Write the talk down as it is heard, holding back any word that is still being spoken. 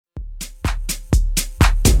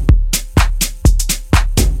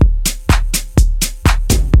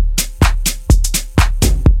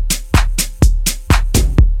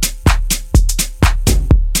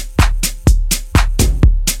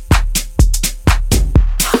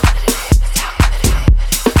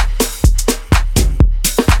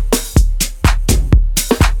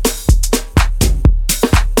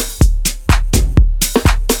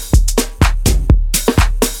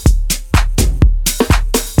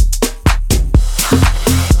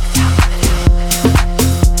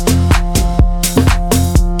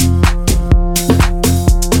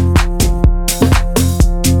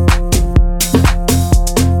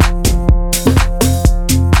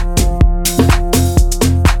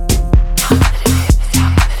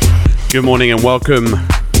Good morning and welcome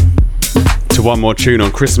to one more tune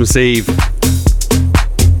on Christmas Eve.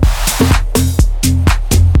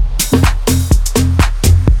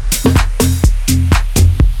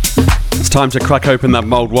 It's time to crack open that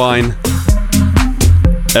mulled wine,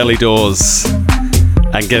 early doors,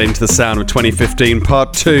 and get into the sound of 2015.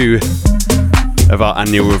 Part 2 of our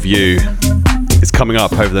annual review is coming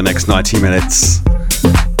up over the next 90 minutes.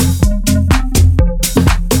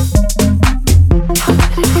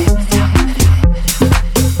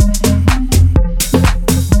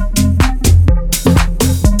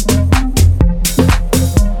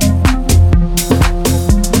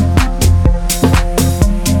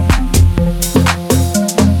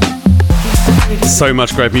 So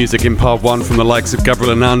much great music in part 1 from the likes of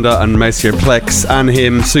Gabriel Ananda and Maceo Plex, and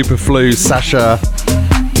him, Superflu, Sasha,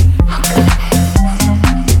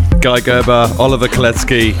 Guy Gerber, Oliver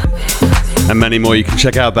Koletsky, and many more. You can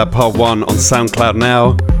check out that part 1 on SoundCloud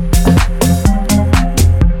now.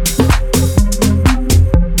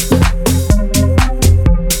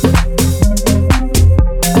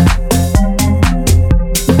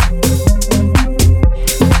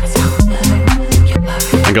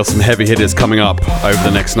 And got some heavy hitters coming up over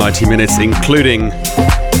the next 90 minutes, including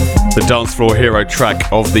the Dance Floor Hero track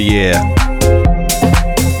of the year,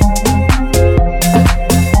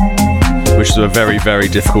 which was a very, very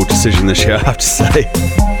difficult decision this year, I have to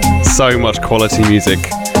say. So much quality music.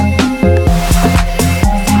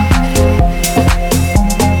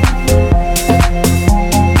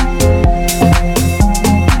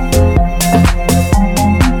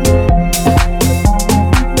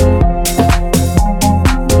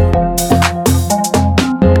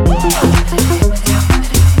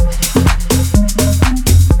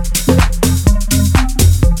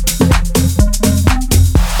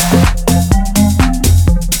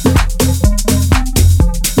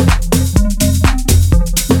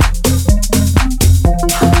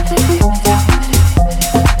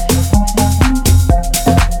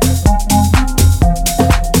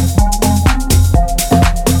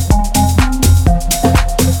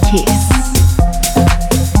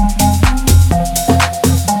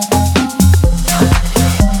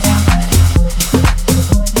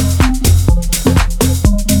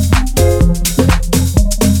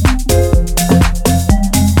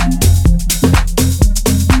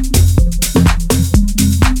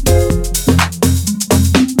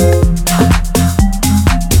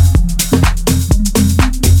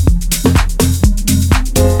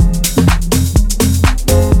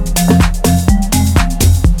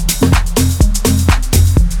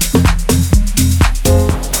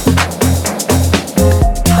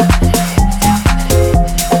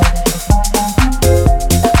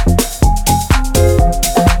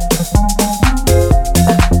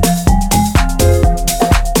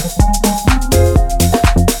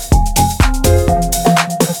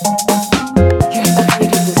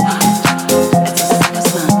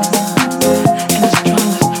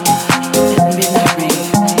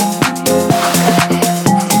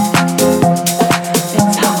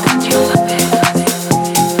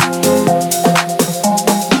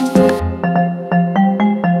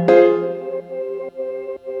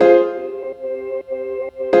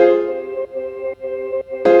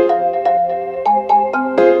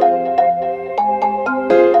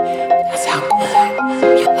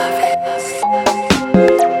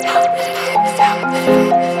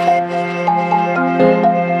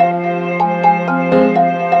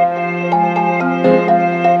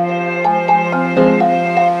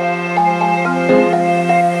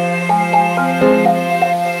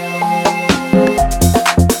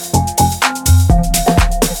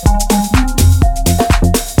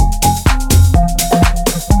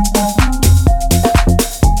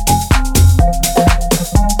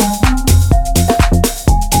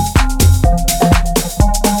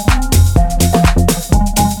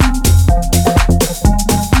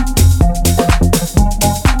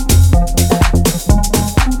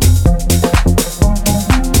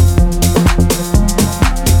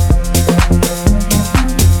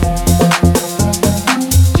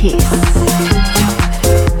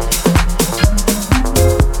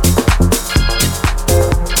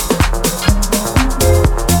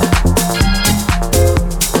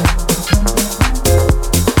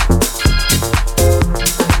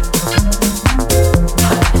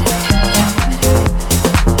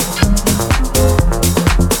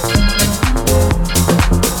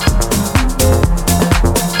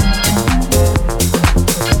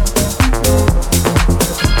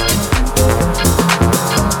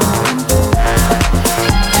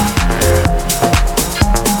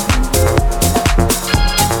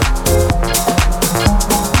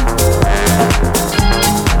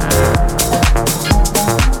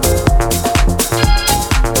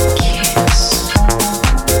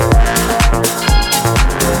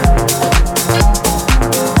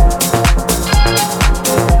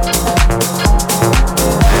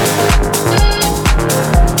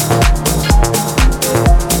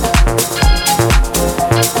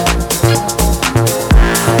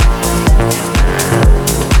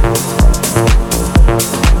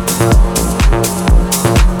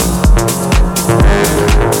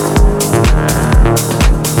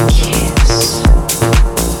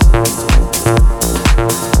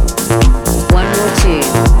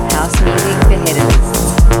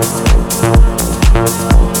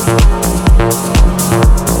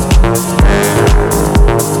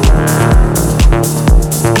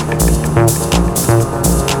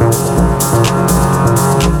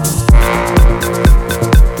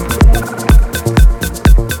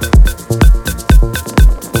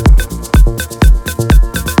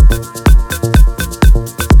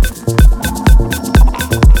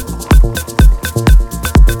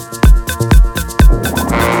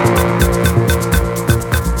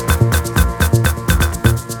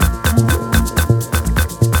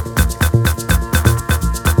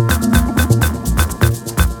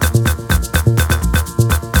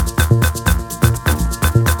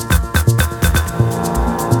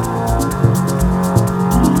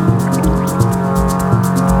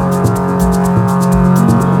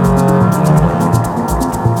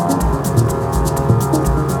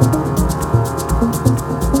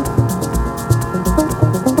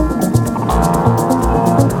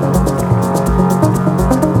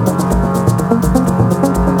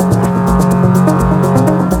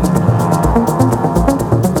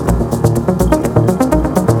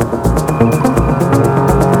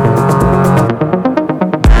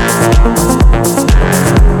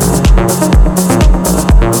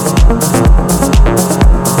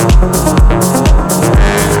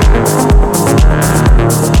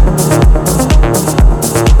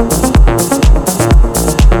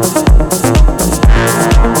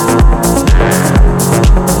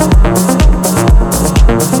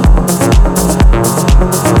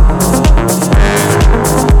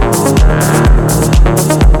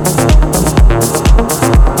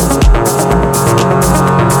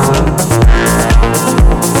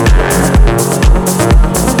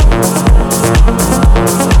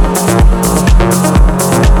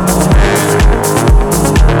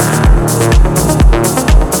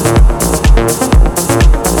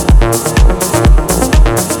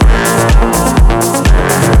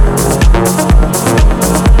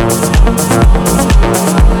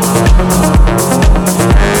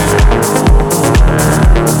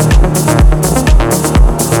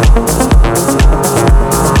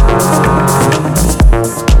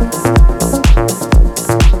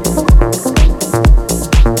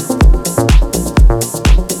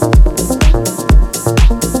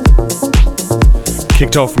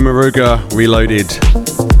 Kicked off from Maruga, Reloaded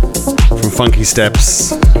from Funky Steps.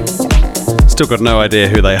 Still got no idea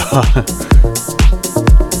who they are.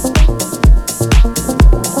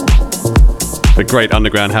 A great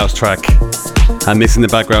underground house track. And this in the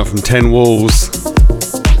background from 10 Walls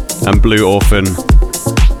and Blue Orphan.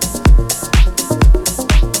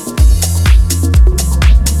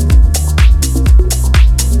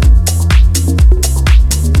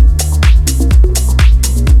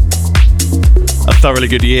 A thoroughly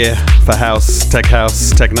good year for house, techno.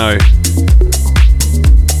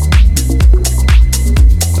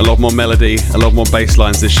 A lot more melody, a lot more bass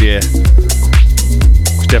lines this year,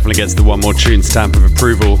 which definitely gets the one more tune stamp of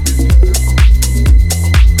approval.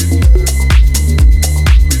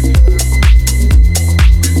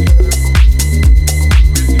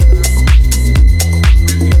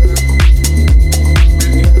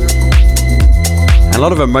 And a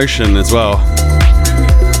lot of emotion as well.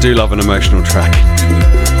 Do love an emotional track.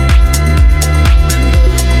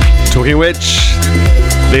 Talking which,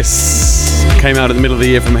 this came out in the middle of the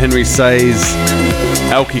year from Henry Says,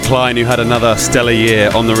 Elkie Klein, who had another stellar year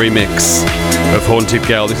on the remix of Haunted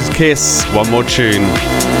Girl. This is Kiss, one more tune.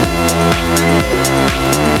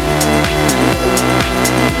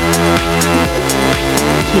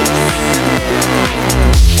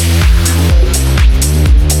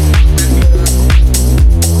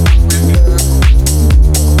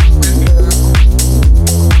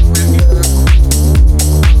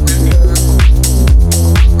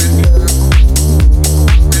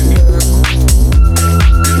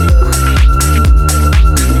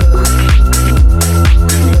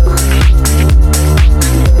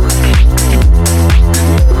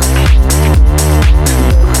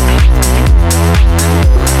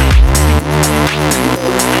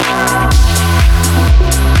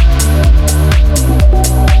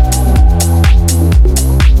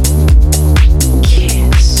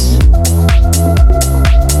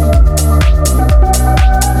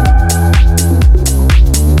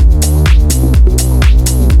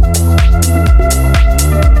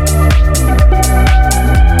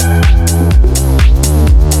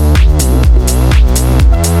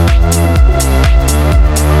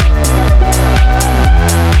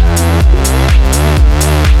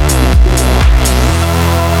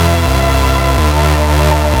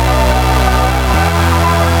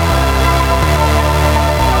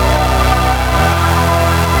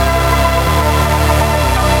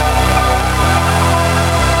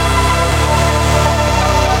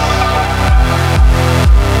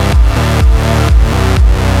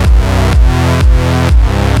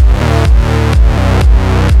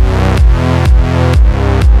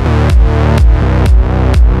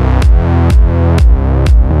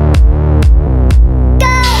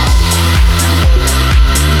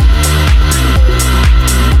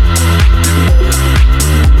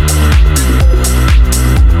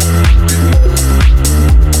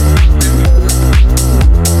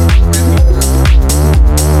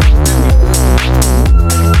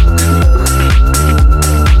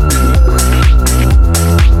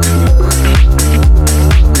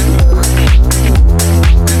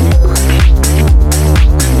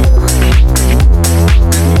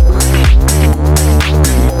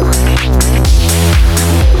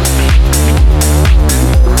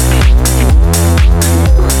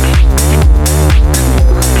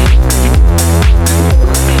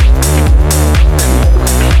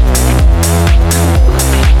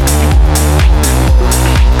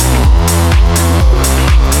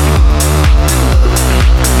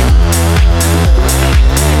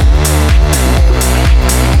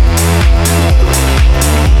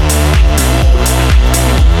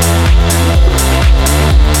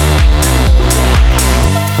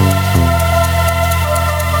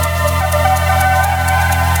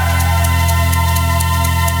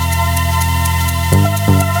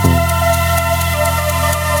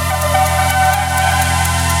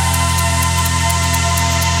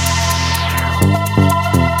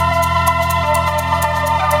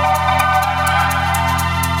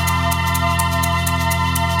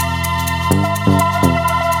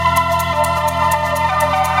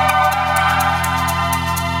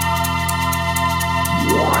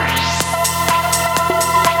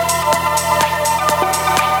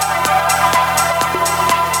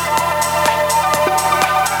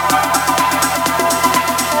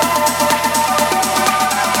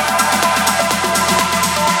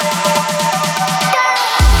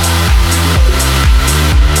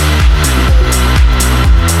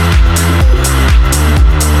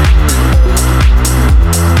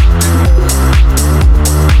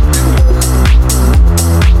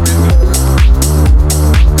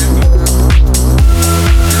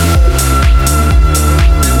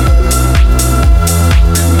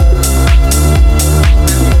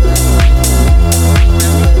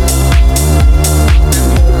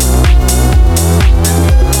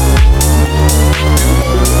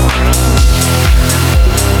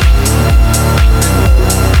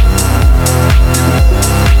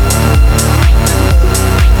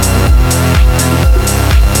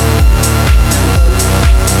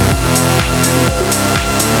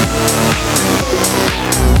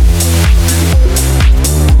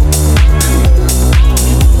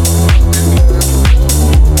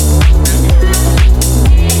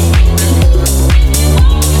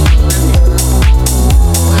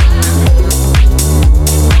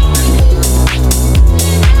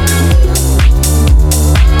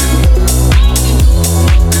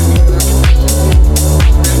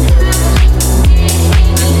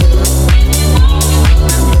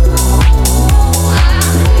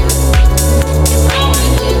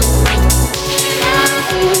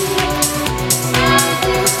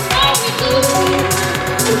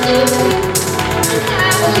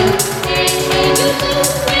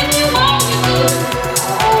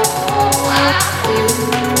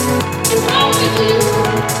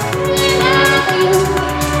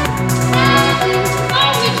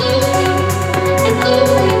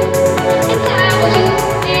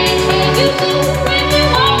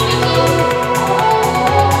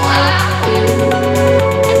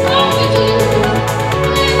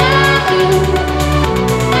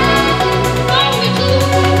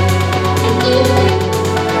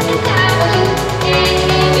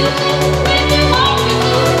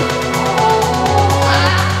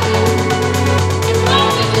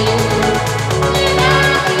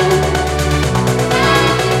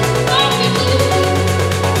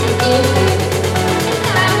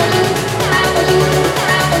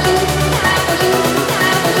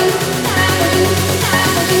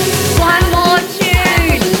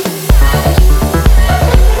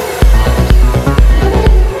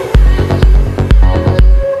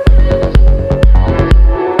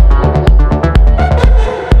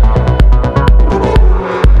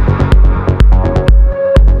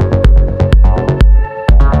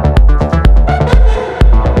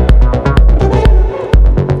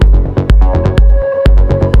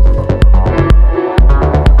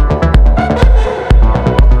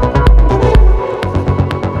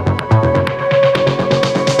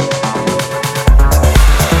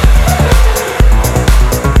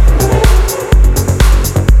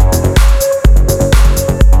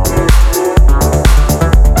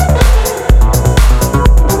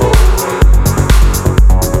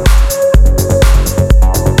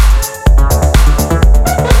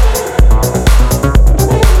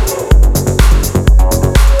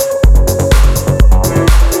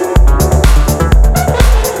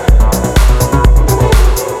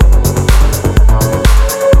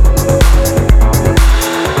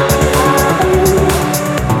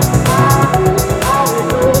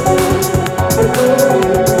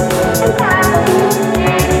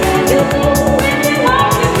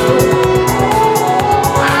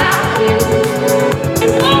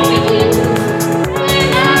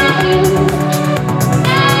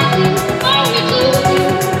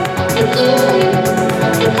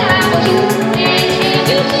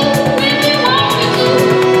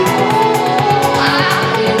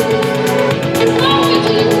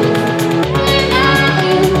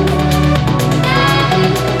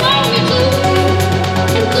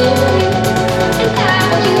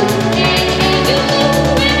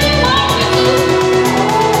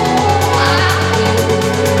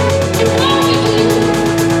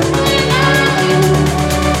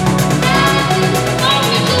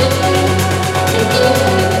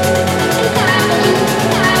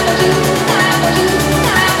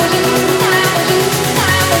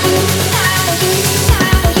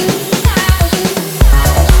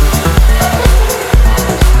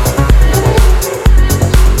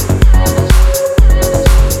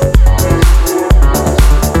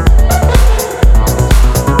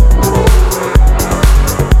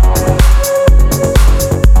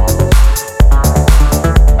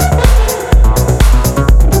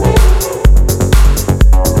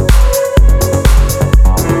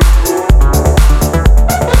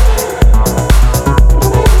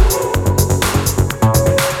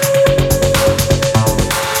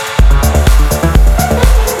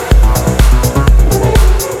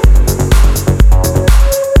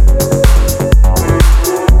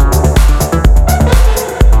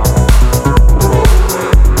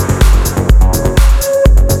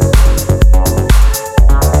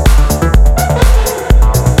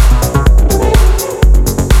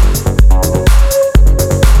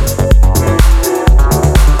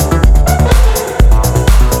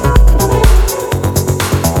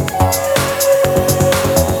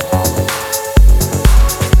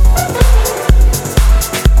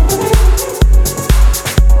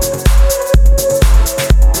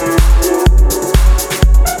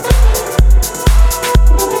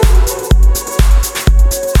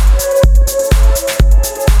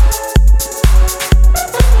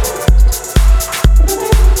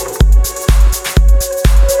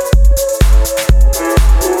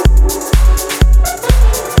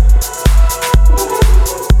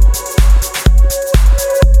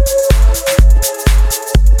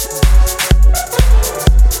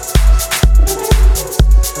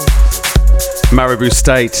 Maribou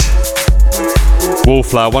State,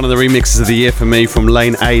 Wallflower, one of the remixes of the year for me from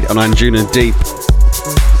Lane 8 on Anjuna Deep.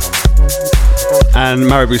 And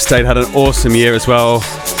Maribou State had an awesome year as well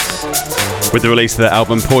with the release of their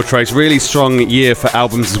album Portraits. Really strong year for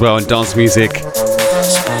albums as well in dance music.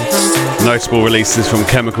 Notable releases from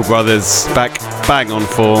Chemical Brothers, Bang on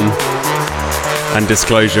Form, and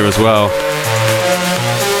Disclosure as well.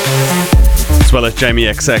 As well as Jamie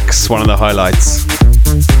XX, one of the highlights.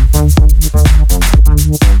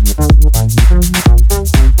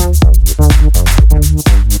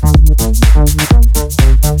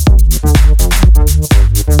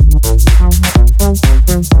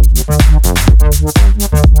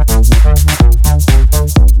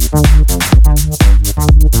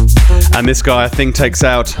 And this guy, I think, takes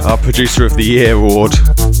out our Producer of the Year award,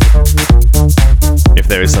 if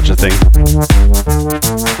there is such a thing.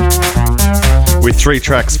 With 3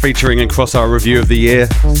 tracks featuring across our review of the year,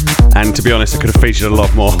 and to be honest, I could have featured a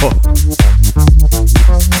lot more.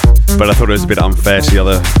 But I thought it was a bit unfair to the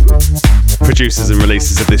other producers and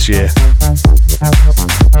releases of this year.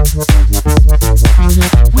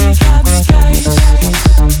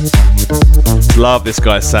 Love this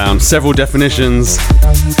guy's sound. Several definitions.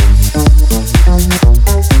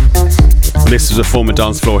 This was a former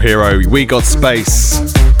dance floor hero. We Got Space.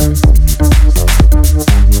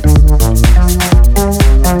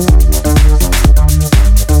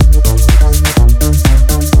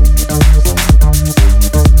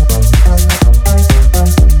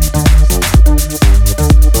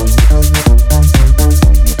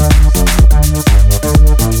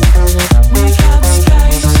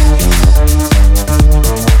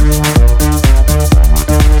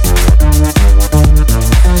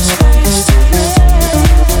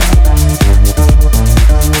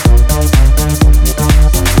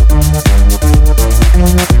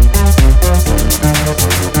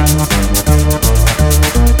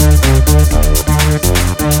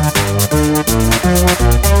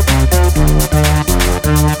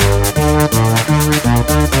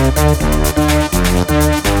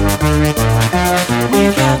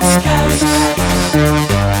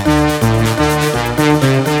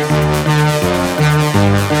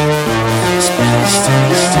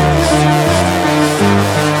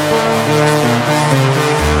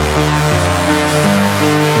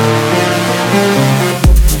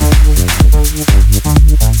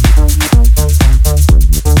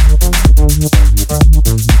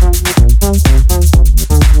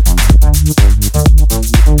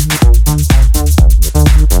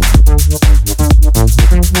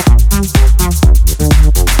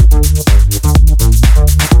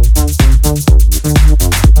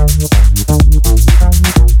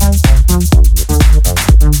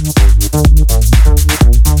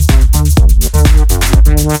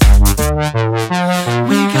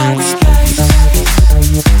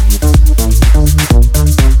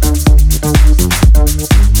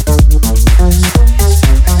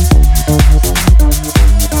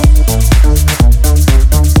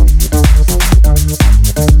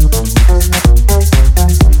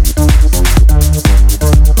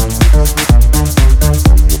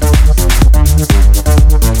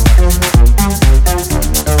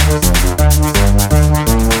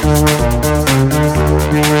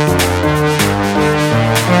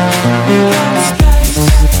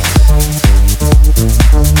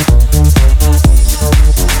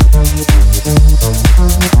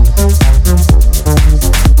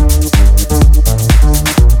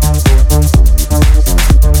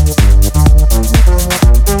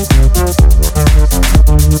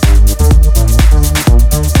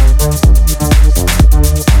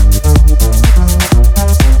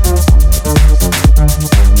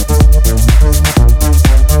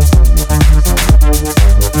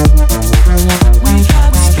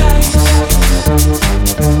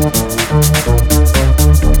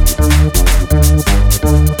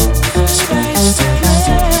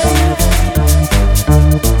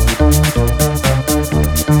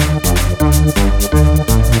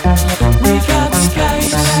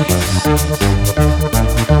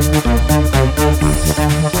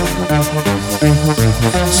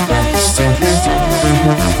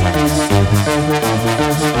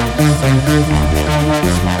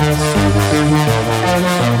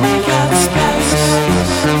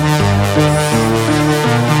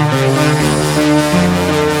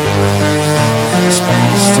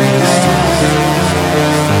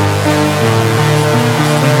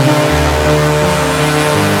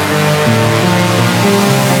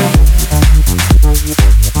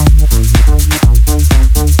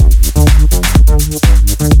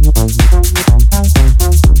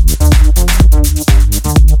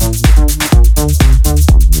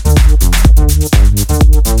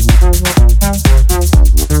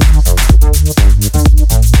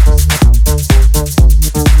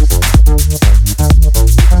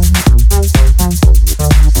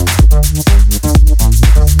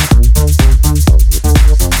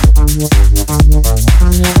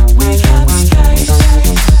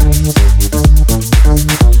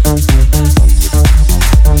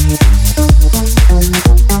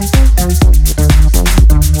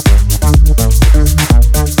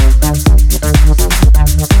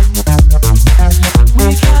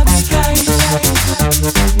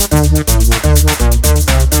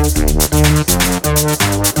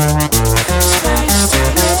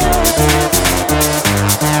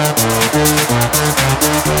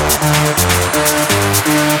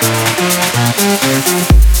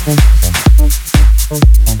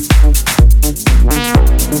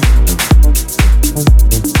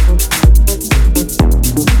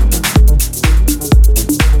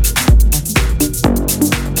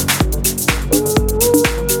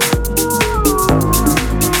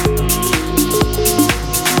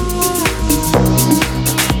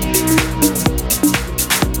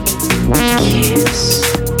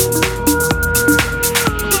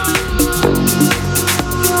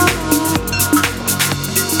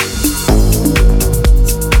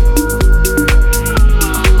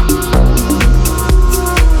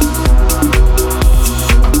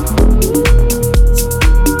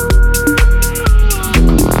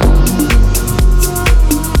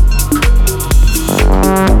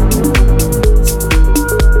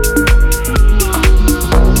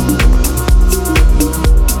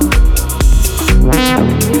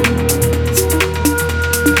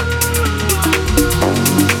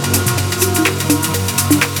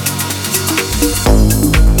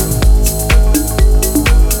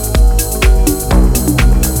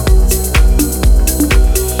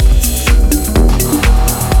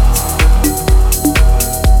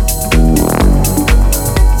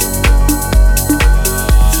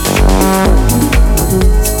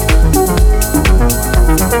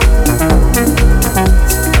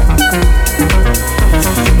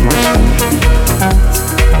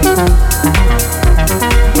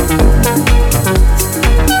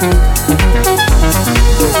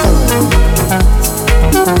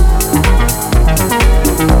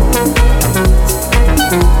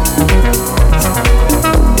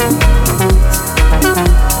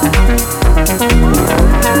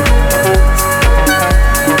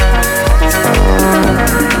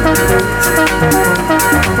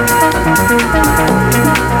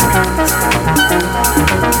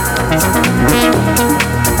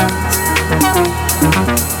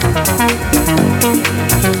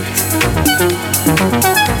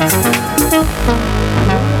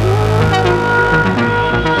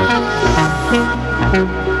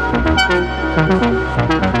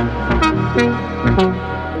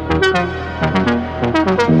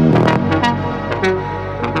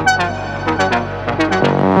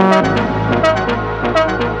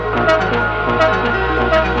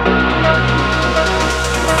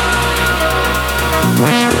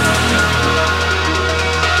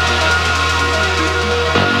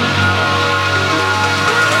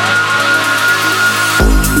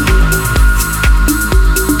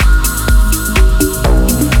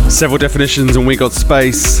 Several Definitions and We Got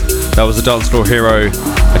Space. That was a Dance Floor Hero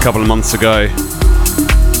a couple of months ago.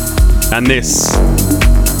 And this,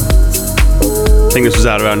 I think this was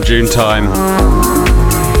out around June time.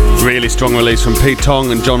 Really strong release from Pete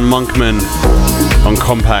Tong and John Monkman on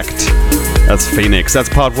Compact. That's Phoenix. That's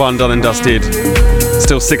part one done and dusted.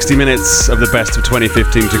 Still 60 minutes of the best of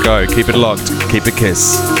 2015 to go. Keep it locked. Keep it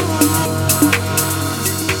Kiss.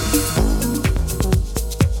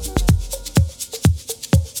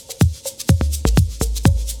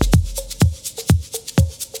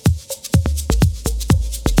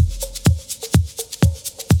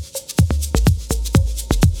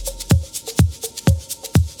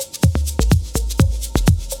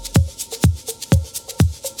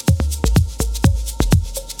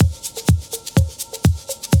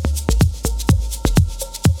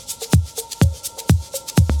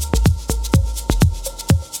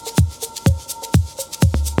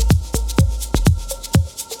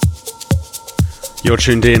 You're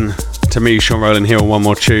tuned in to me, Sean Rowland, here on One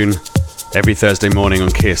More Tune every Thursday morning on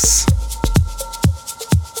Kiss.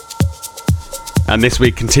 And this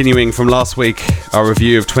week, continuing from last week, our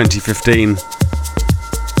review of 2015.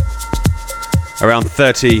 Around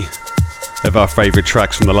 30 of our favourite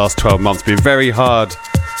tracks from the last 12 months. Been very hard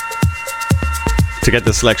to get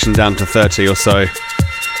the selection down to 30 or so.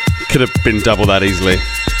 Could have been double that easily.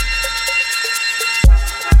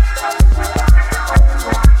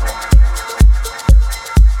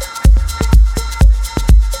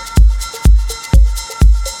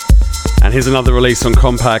 And here's another release on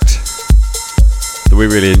Compact that we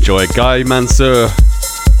really enjoy. Guy Mansour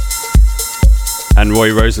and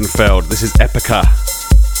Roy Rosenfeld. This is Epica.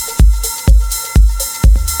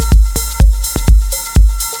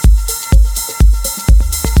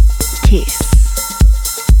 Kiss.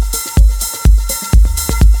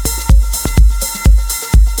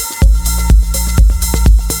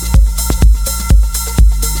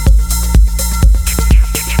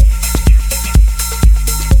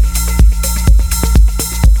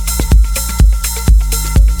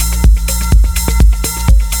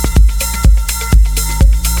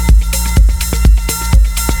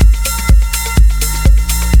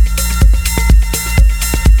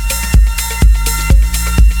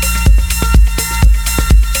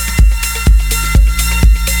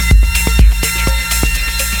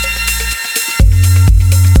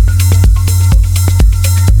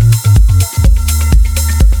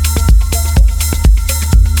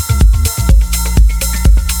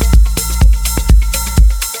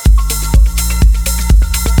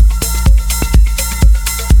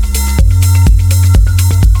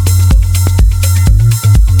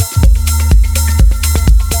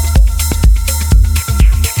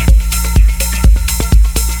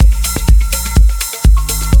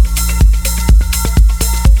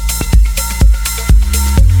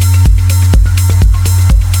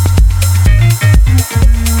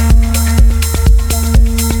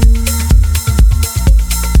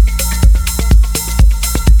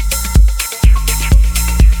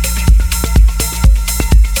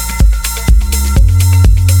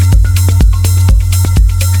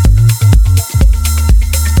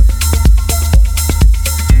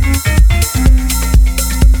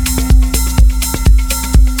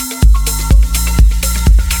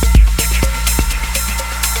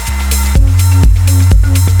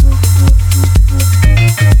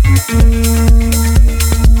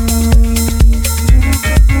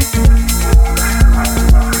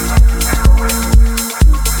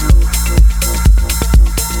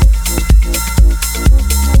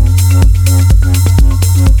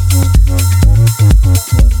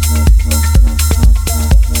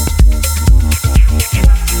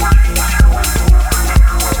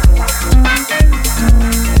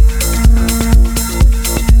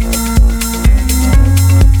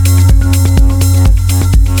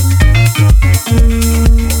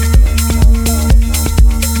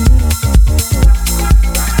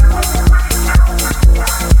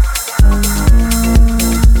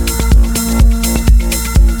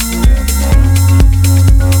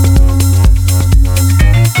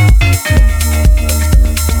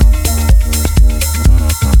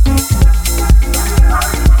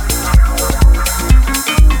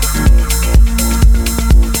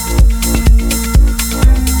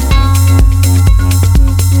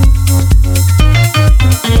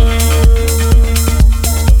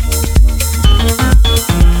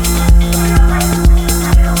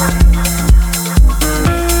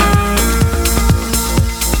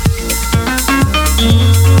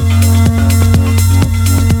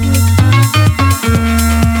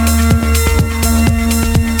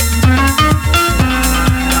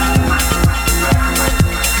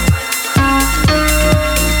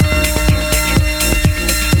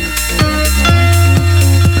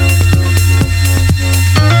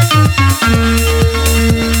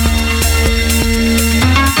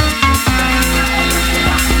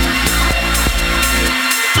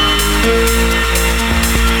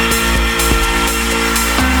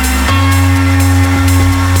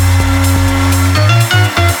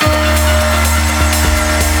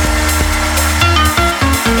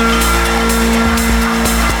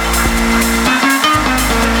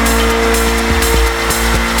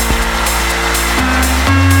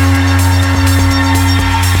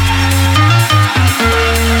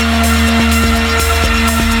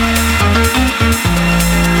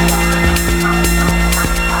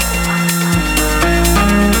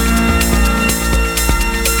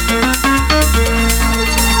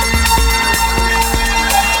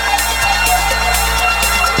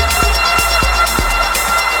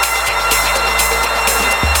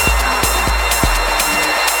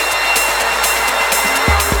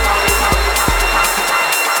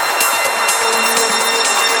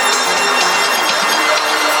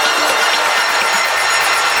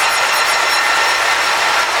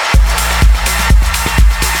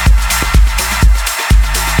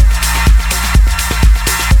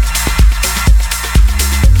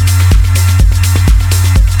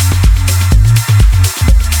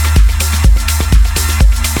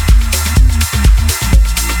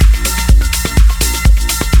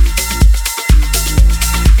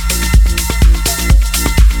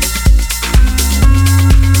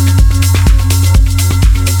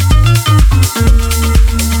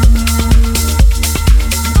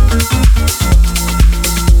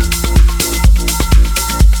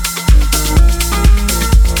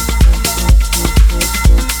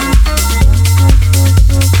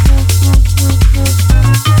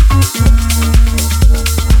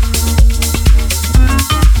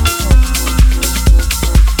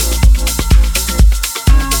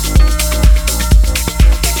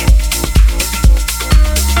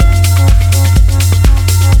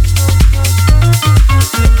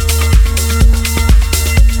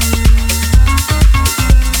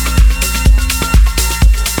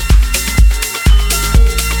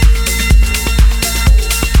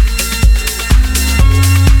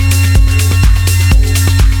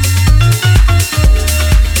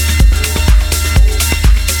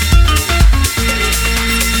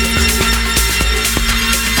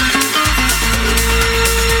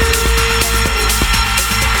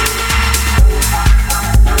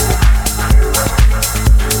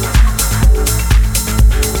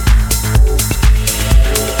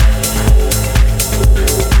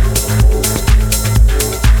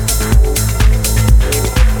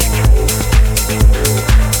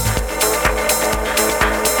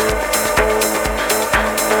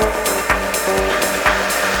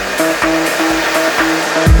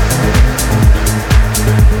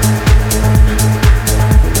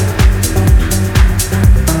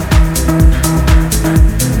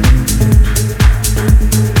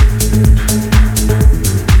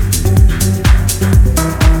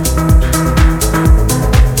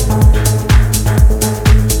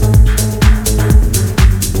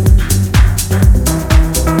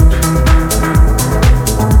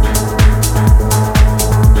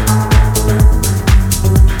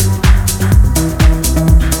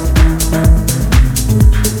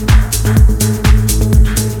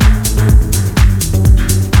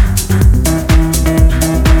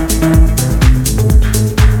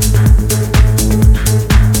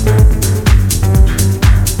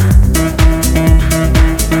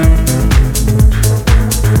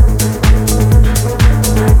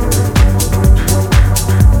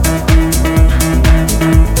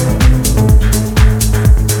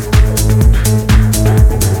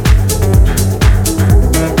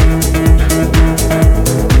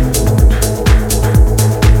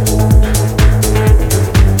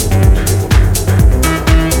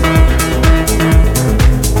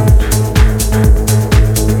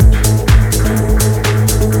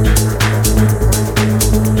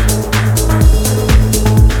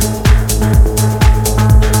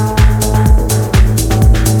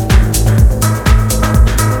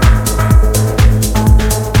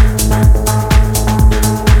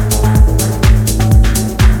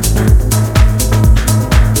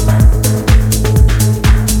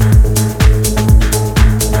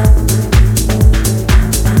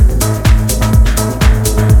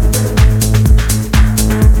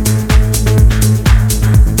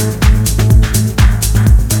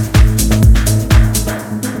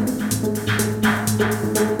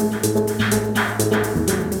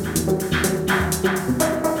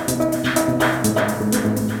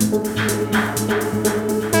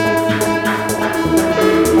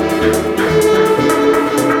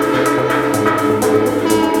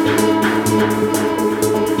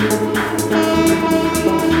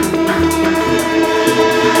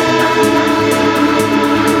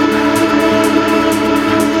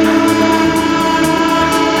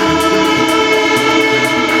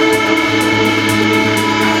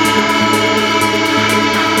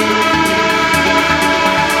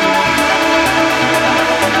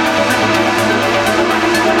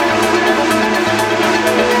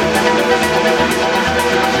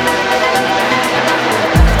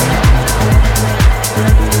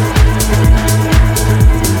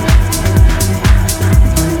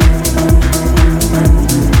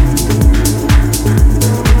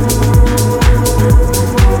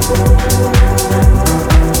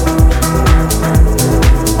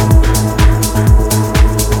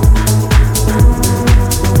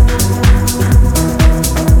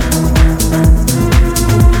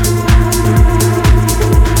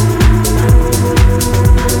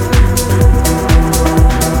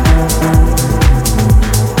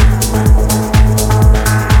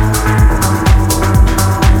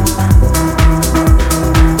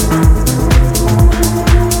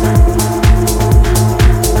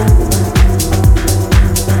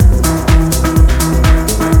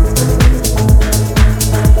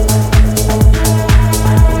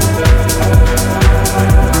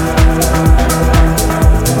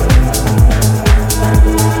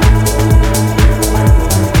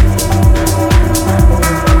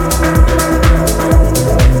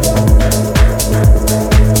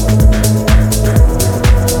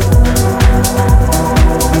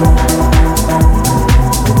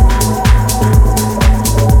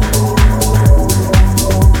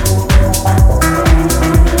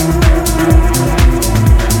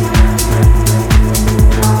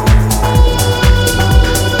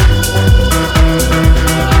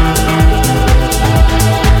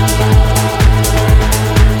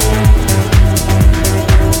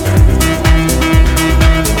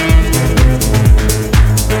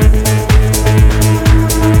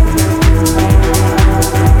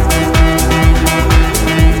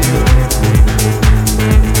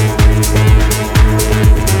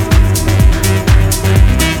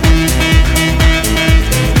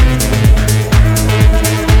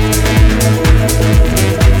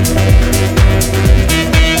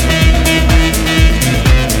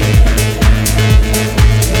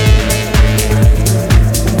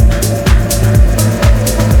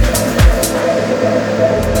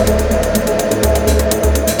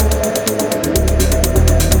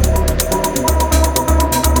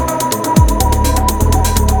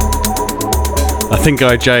 I think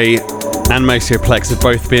IJ and Maceo Plex have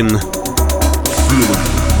both been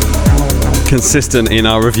consistent in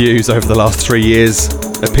our reviews over the last 3 years.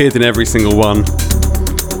 Appeared in every single one.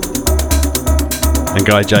 And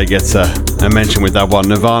Guy J gets a mention with that one.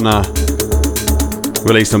 Nirvana,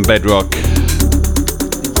 released on Bedrock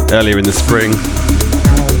earlier in the spring.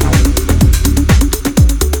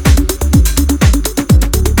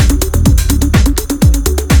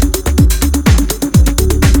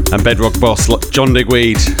 And Bedrock boss John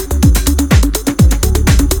Digweed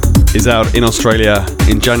is out in Australia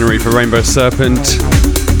in January for Rainbow Serpent.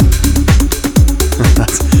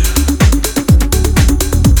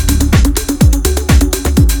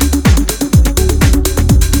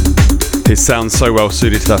 His sounds so well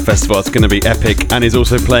suited to that festival, it's going to be epic. And he's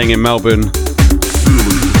also playing in Melbourne,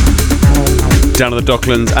 down at the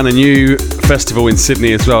Docklands, and a new festival in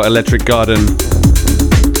Sydney as well, Electric Garden,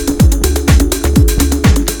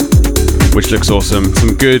 which looks awesome.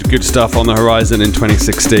 Some good stuff on the horizon in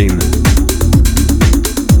 2016.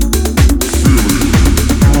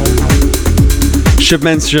 Should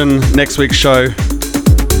mention next week's show.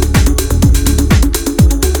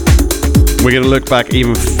 We're going to look back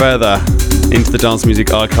even further into the dance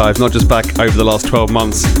music archive, not just back over the last 12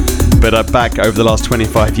 months, but back over the last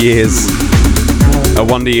 25 years. A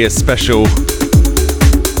Wonder Year special,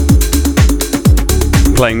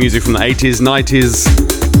 playing music from the 80s, 90s,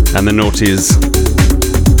 and the noughties,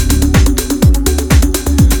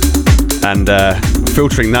 and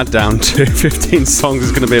filtering that down to 15 songs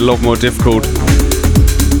is going to be a lot more difficult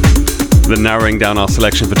than narrowing down our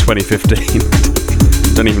selection for 2015.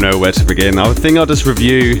 Don't even know where to begin. I think I'll just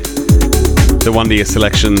review the Wonder Year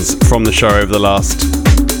selections from the show over the last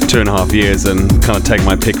 2.5 years and kind of take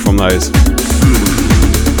my pick from those.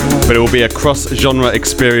 But it will be a cross-genre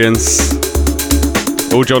experience.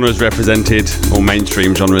 All genres represented, or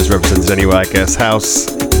mainstream genres represented anyway, I guess. House,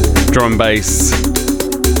 drum and bass,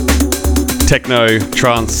 techno,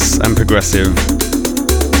 trance, and progressive.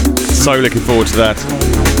 So looking forward to that.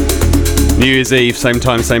 New Year's Eve, same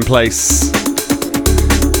time, same place.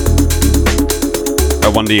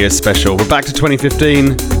 A Wonder Year special. We're back to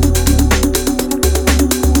 2015.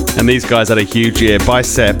 And these guys had a huge year.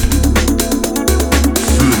 Bicep.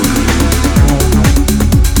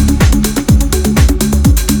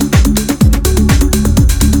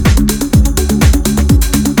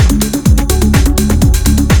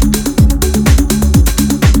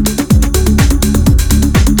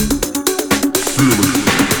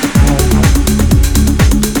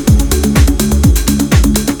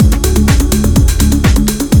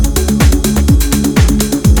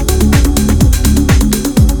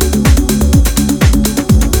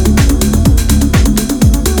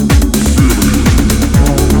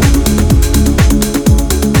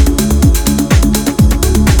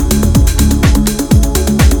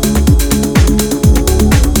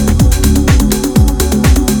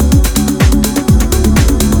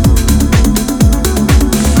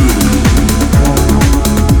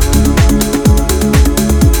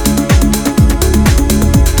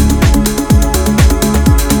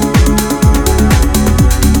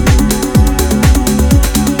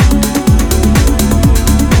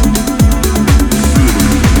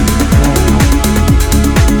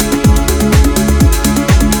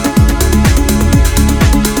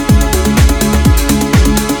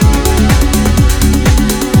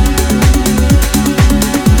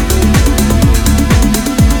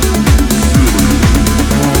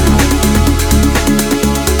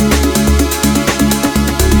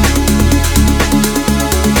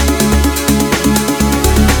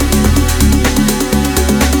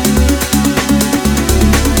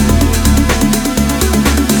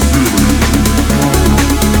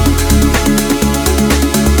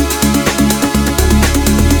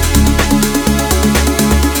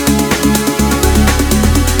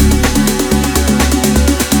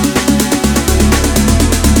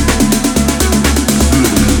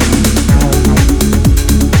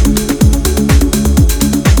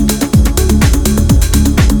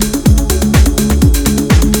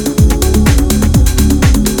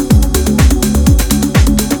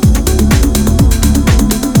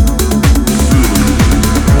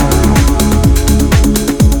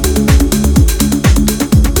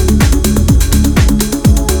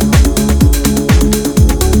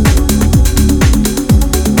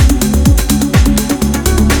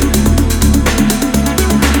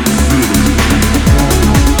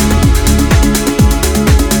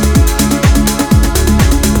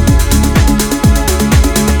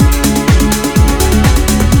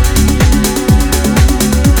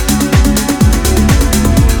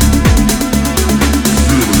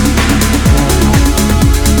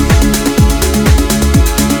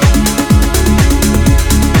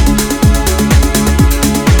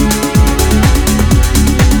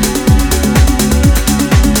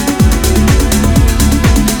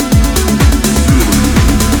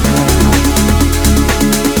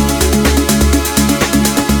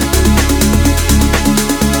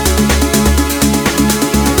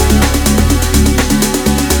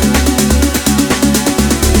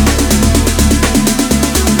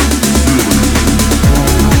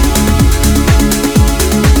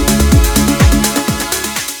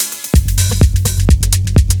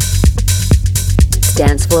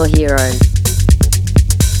 Floor Hero.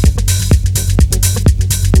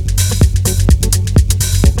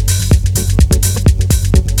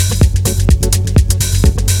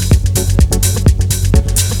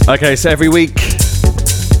 Okay, so every week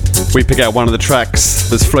we pick out one of the tracks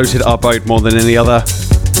that's floated our boat more than any other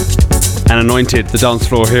and anointed the dance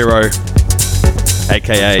floor hero,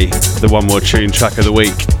 aka the One More Tune track of the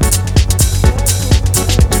week.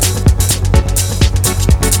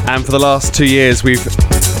 And for the last 2 years we've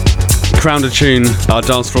crowned a tune our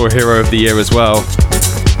dance floor hero of the year as well.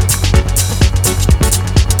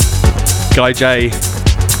 Guy J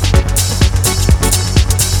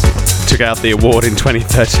took out the award in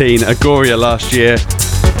 2013, Agoria last year.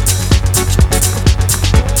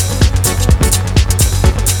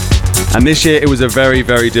 And this year it was a very,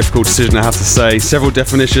 very difficult decision, I have to say. Several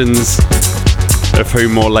definitions, of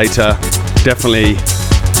whom more later. Definitely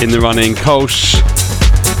in the running. Kolsch,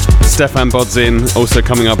 Stefan Bodzin, also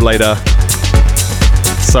coming up later.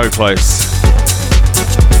 So close.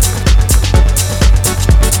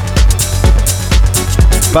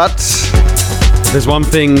 But there's one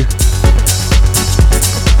thing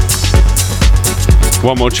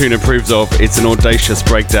One More Tune approves of. It's an audacious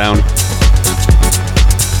breakdown.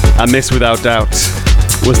 And this, without doubt,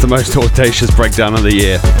 was the most audacious breakdown of the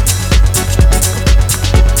year.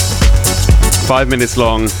 5 minutes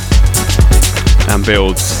long, and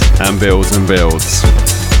builds, and builds, and builds.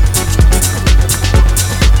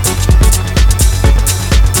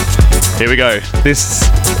 Here we go. This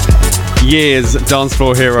year's dance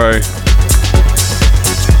floor hero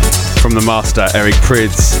from the master, Eric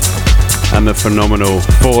Prydz, and the phenomenal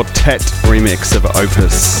Fortet remix of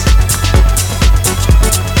Opus.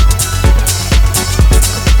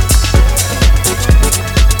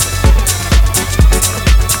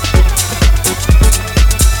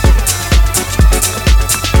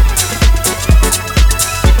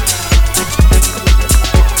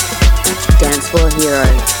 Dance Floor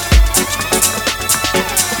Hero.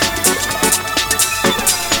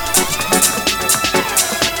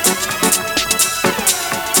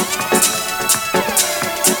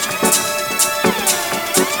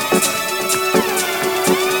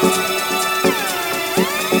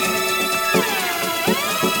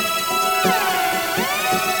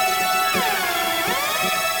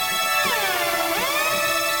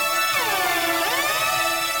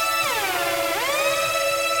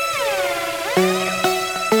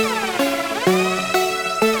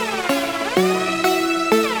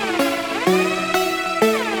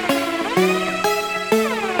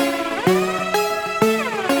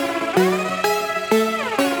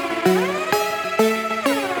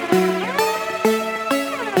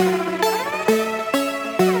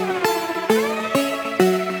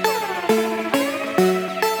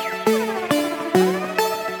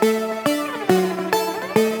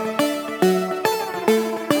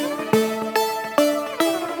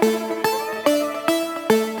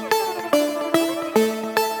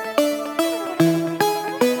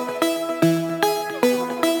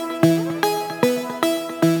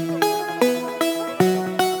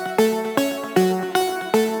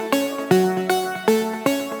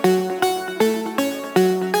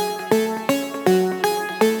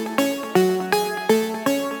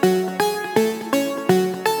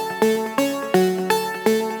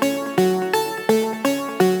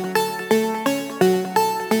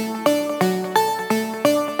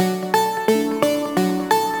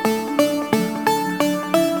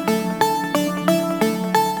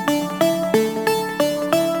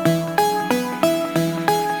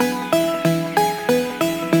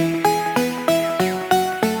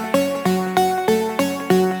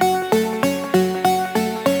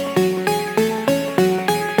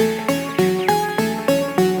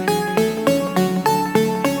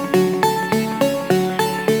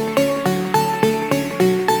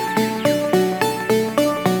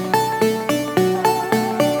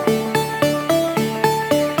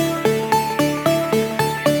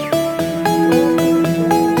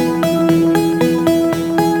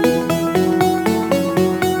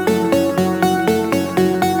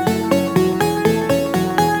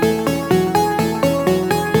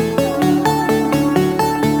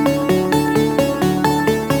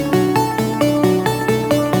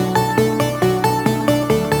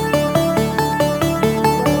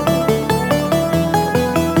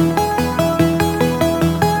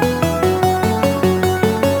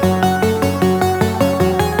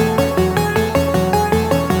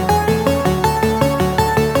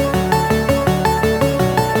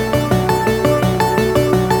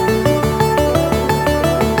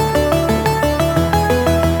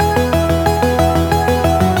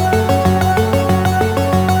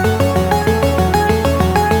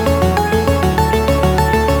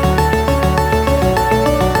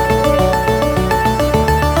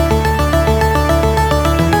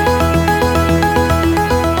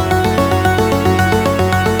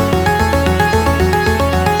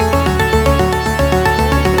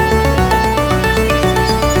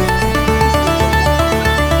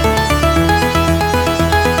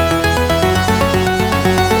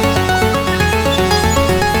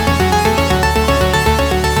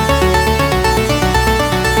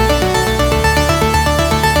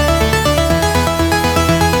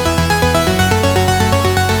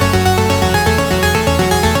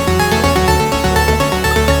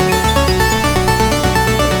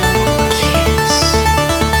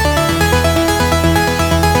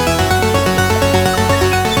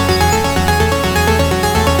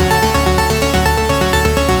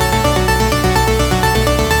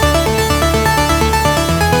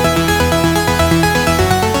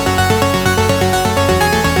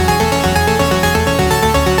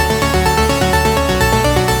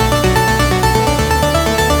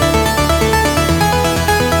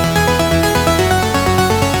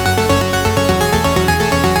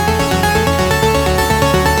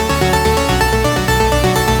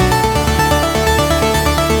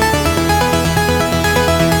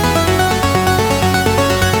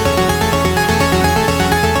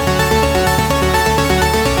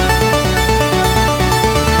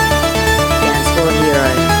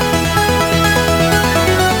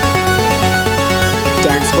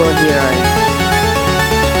 Floor Hero.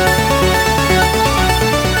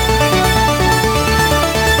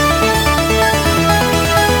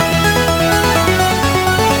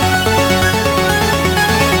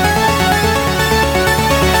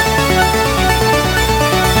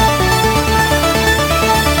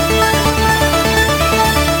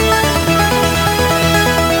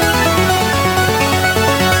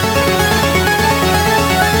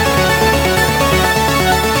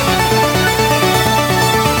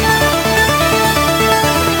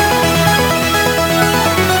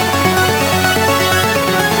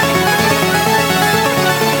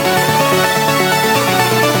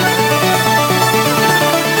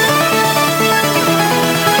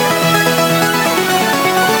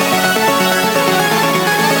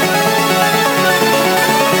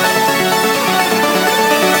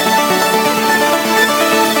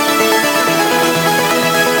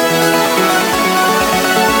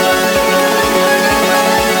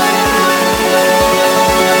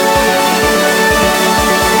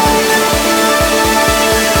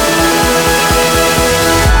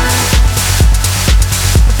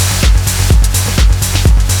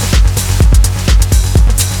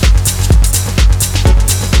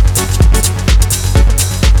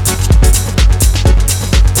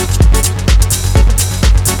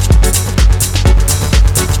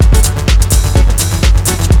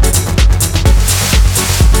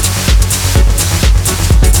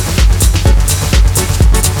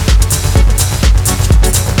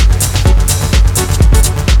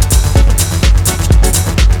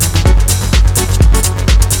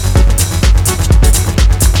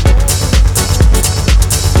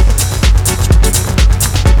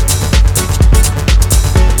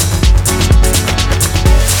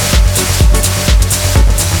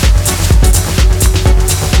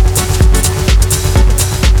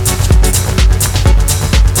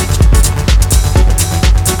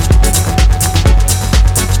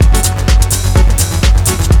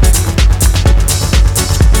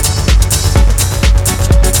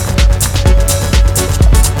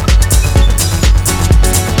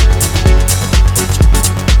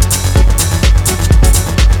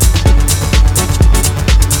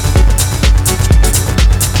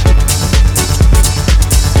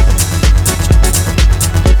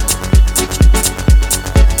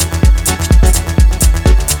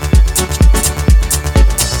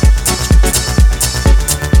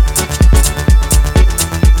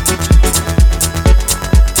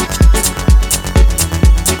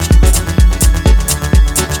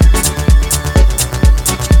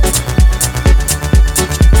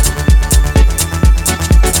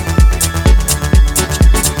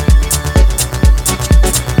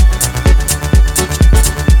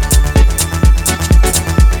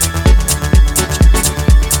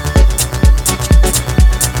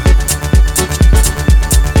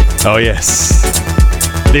 Oh yes,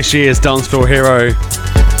 this year's Dance Floor Hero,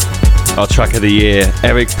 our track of the year,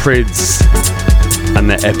 Eric Prydz and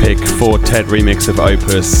the epic 4TED remix of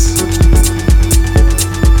Opus.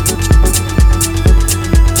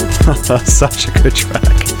 Such a good track.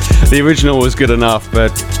 The original was good enough,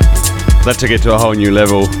 but that took it to a whole new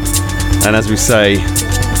level. And as we say,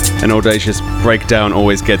 an audacious breakdown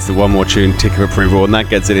always gets the one more tune tick of approval, and that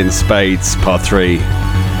gets it in spades. Part 3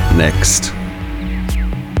 next.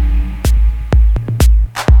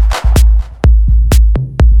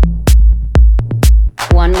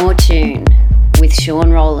 One More Tune with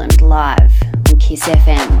Sean Rowland live on Kiss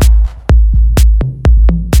FM.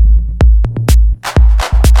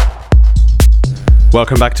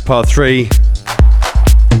 Welcome back to part 3.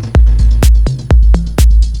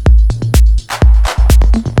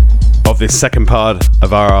 Of this second part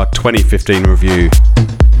of our 2015 review.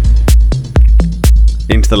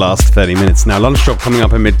 Into the last 30 minutes now. Lunch drop coming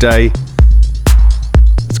up at midday.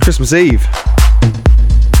 It's Christmas Eve.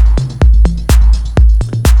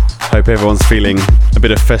 Hope everyone's feeling a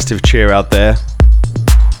bit of festive cheer out there.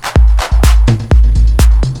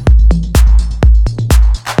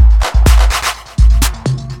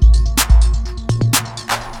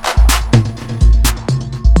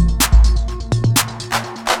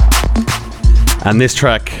 And this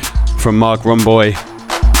track from Mark Romboy,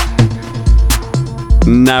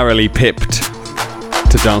 narrowly pipped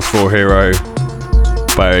to Dance Floor Hero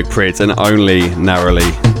by Eric Prydz, and only narrowly.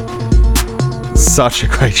 Such a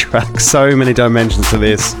great track, so many dimensions to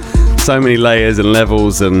this, so many layers and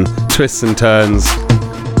levels and twists and turns.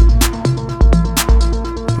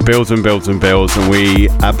 Builds and builds and builds, and we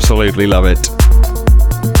absolutely love it.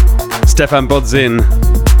 Stefan Bodzin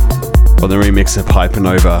on the remix of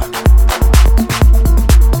Hypernova.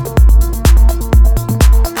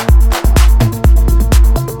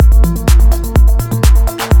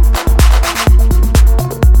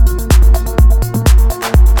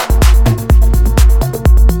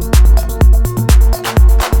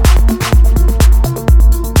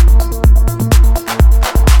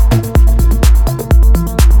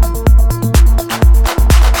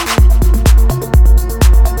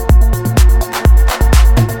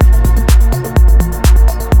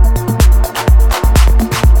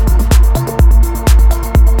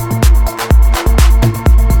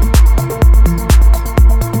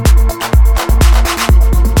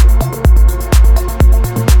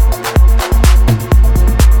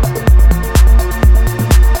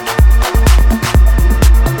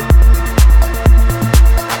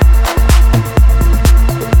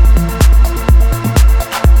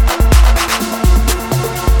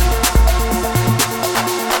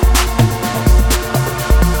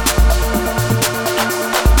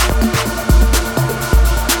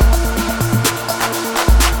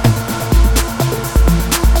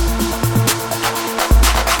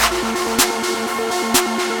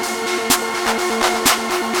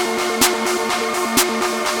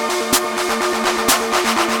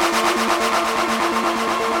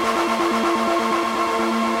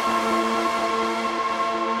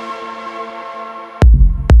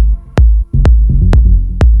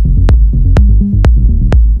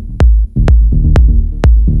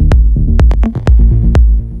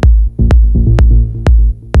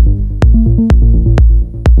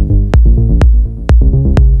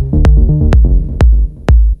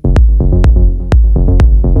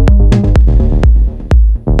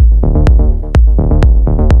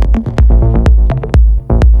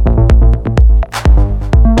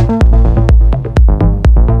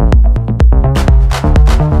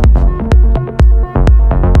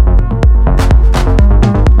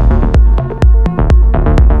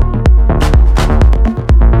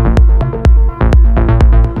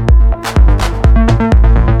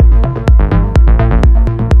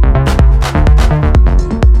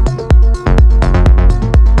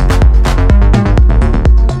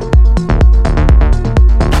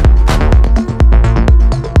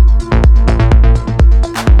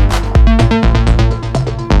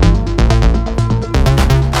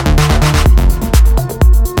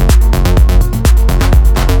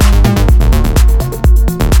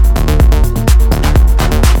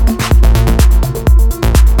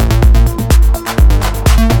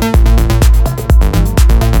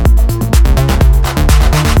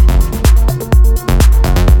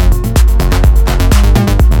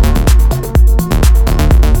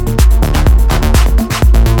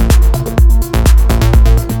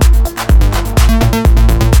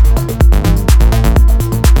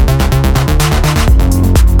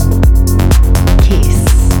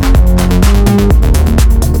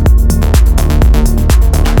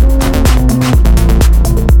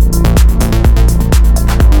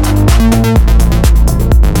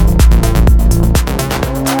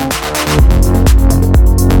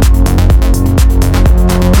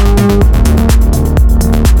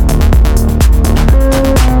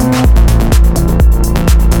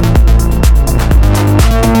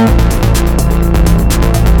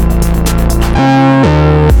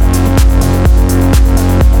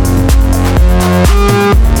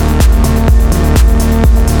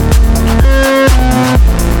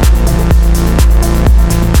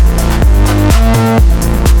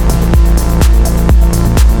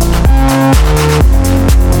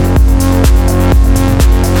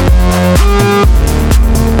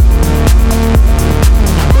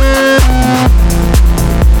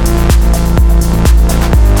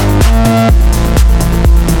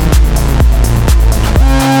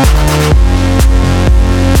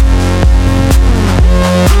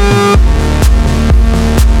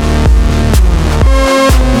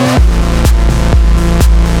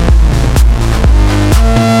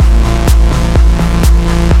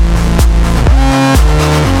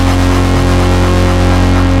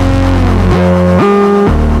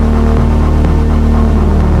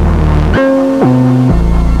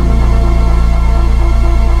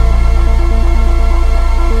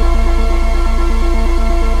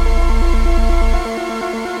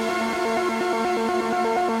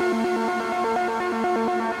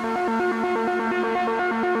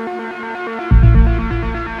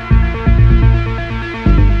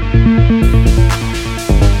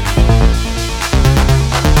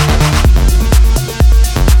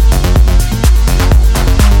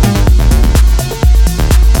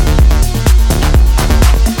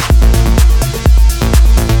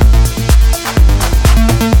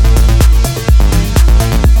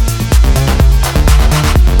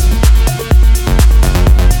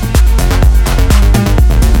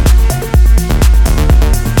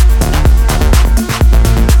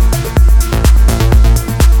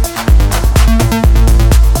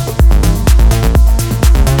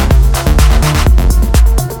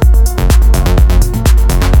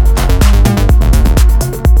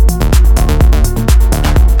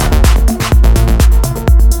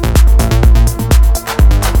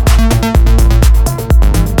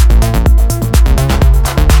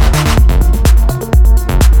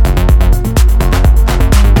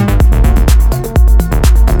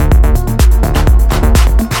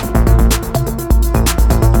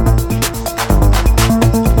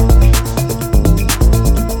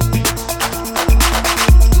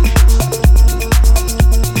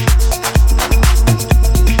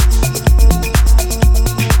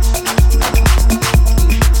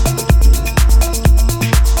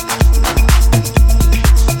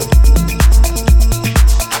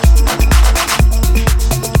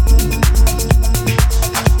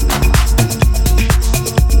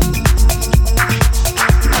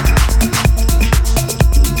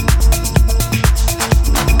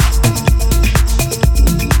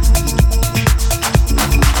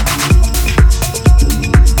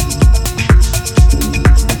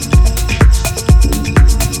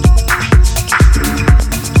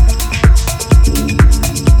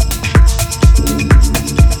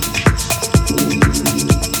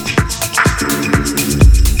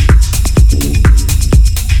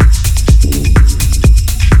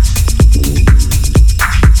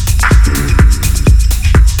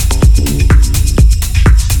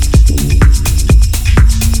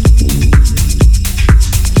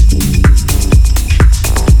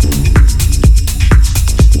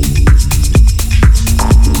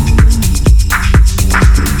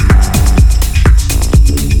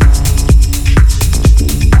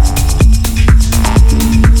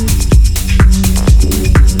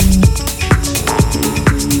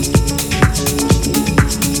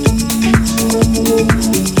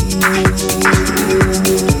 One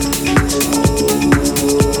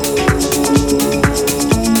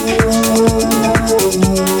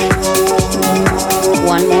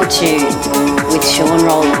More Tune with Sean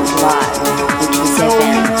Rowland live on Kiss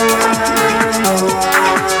FM.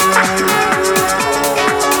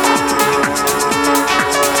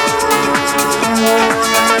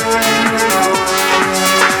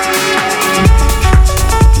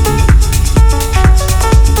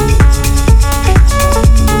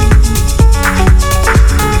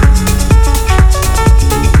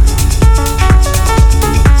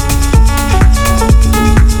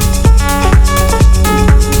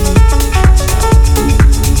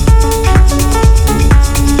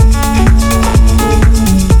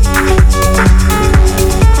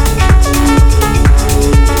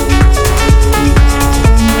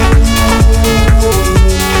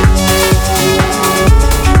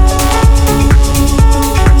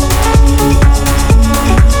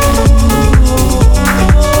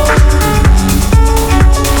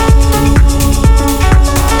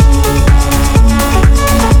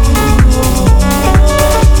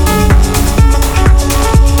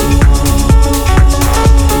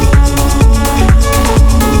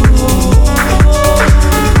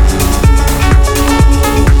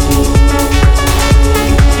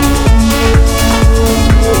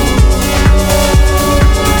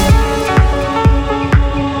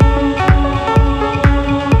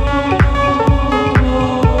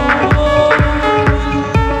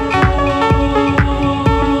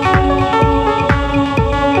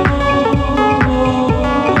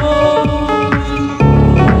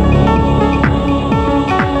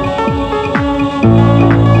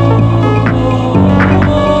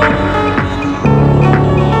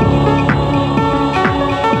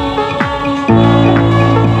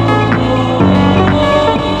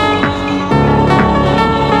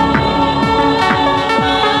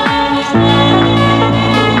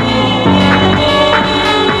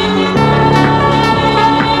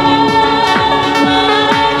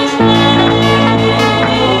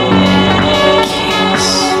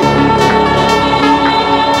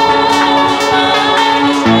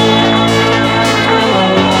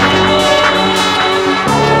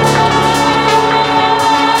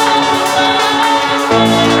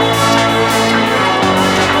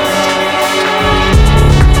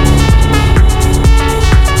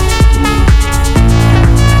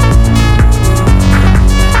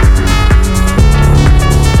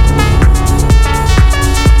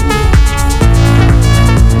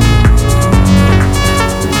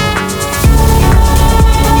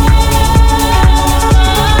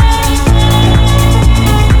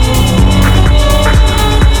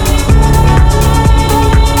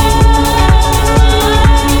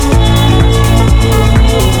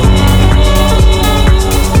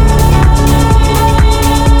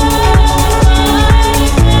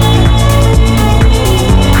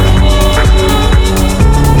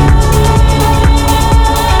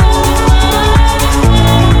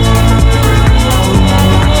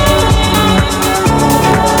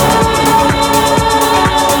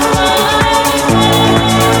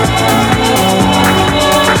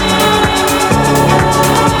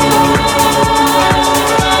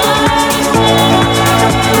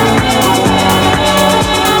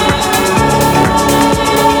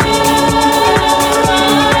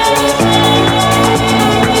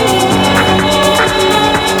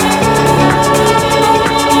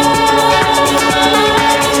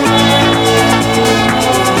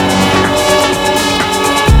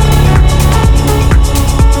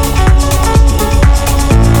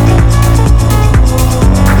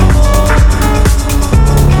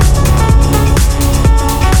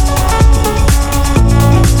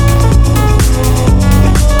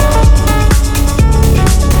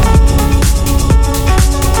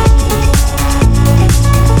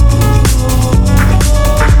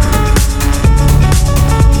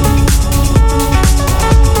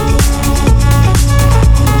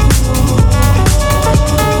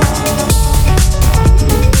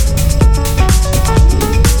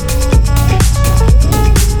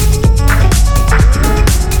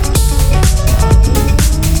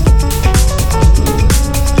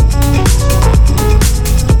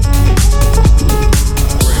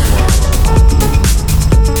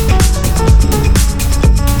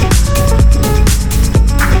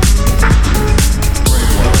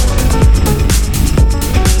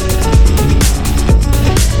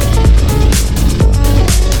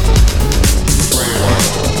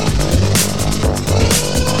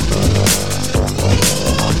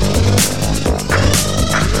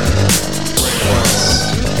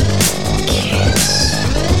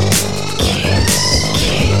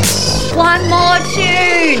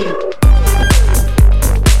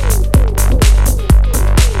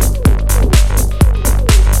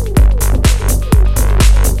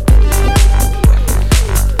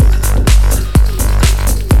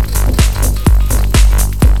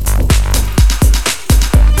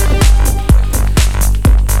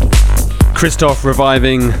 Christoph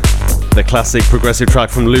reviving the classic progressive track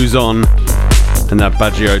from Luzon and that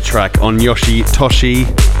Baggio track on Yoshi Toshi.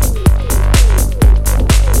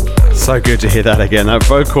 So good to hear that again. That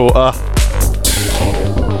vocal,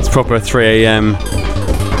 it's proper 3 a.m.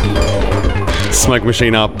 smoke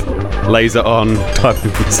machine up, laser on type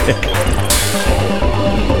of music.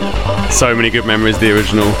 So many good memories of the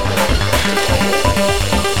original.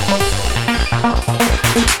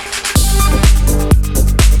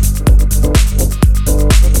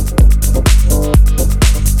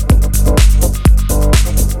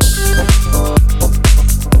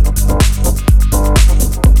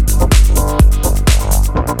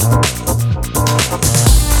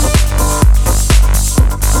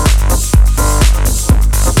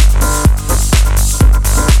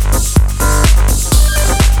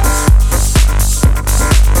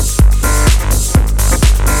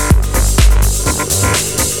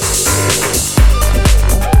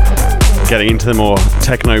 Getting into the more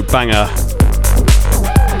techno banger.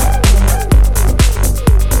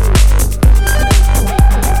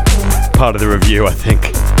 Part of the review, I think.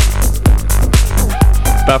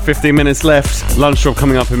 About 15 minutes left. Lunch drop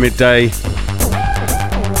coming up at midday.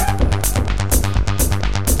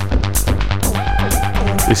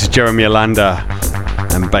 This is Jeremy Alanda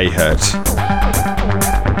and Bayhurt.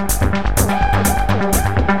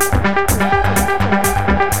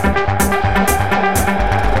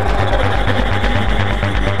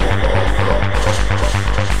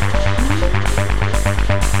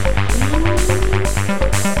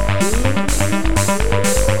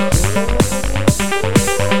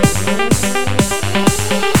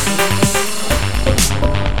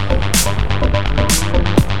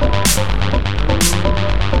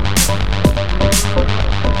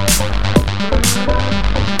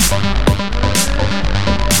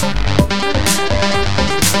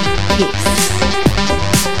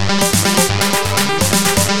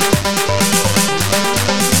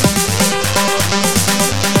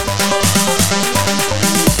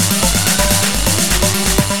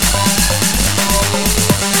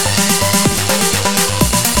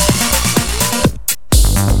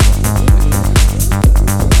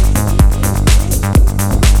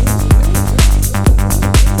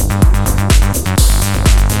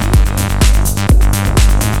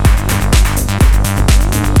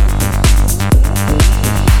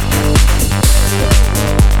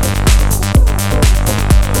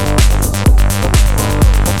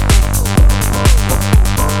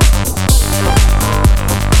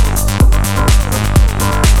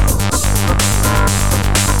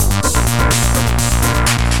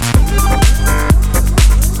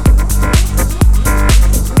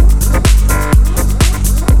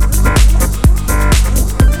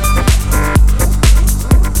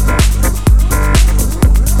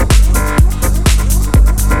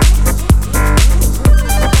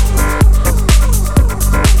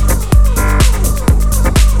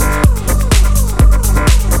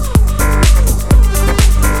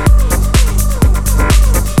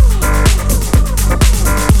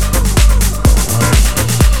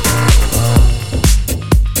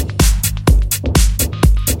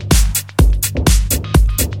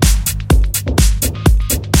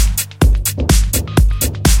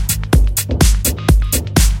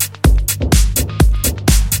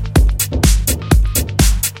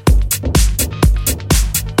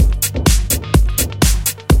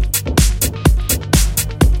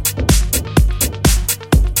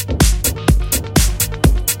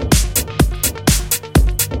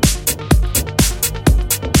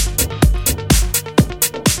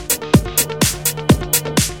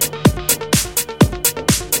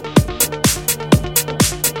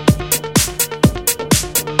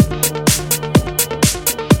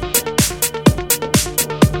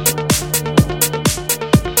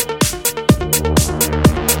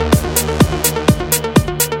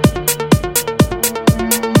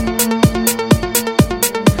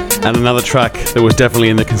 And another track that was definitely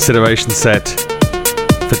in the consideration set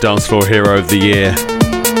for Dance Floor Hero of the Year.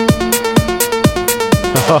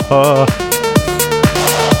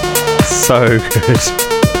 So good.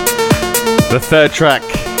 The third track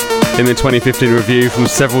in the 2015 review from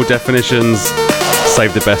several definitions.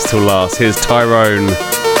 Save the best till last. Here's Tyrone.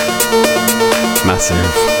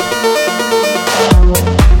 Massive.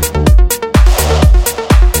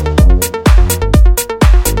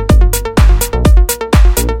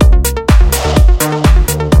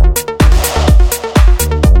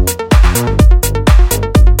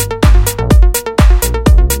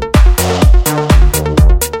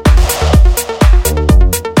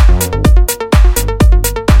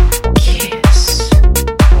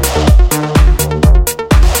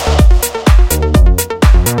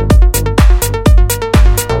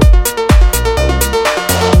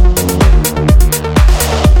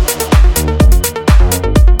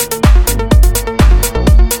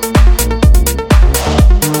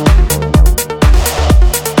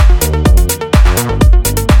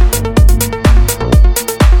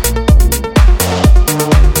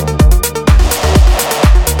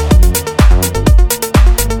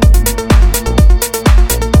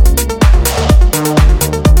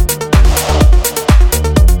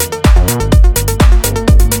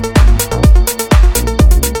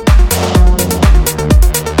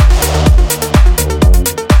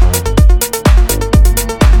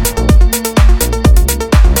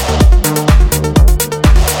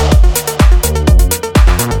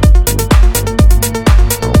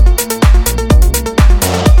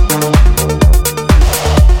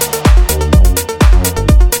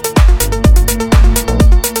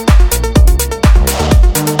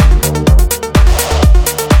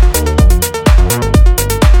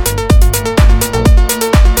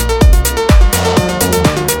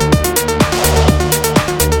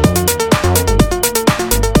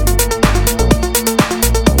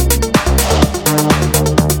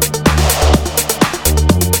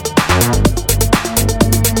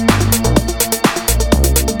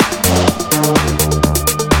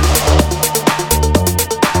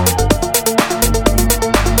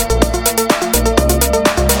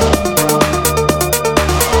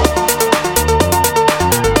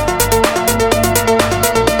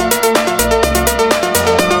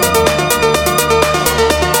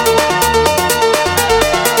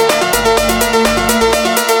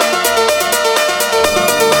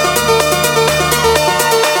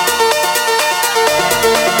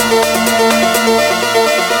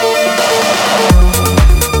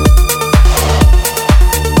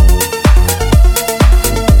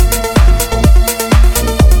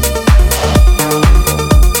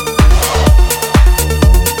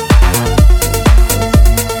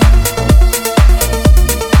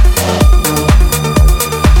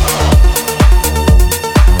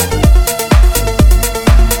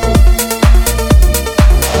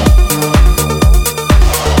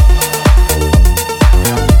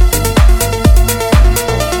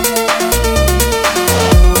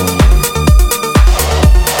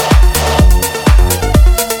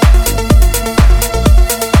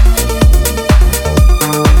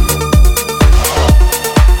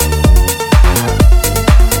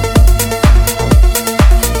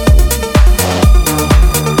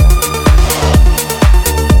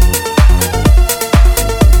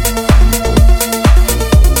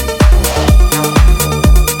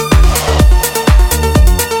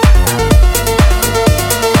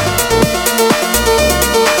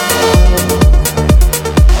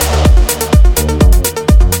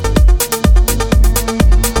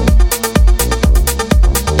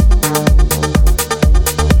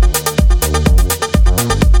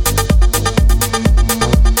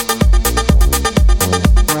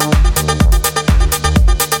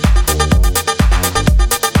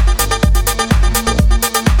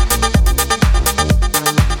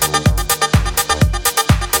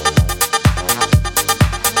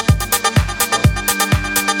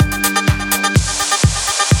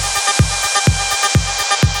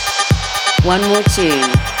 One more tune,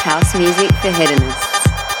 house music for hedonists.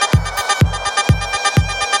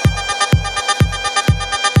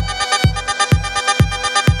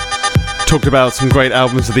 Talked about some great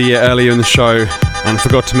albums of the year earlier in the show and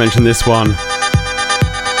forgot to mention this one.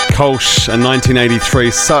 Kolsch and 1983,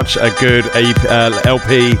 such a good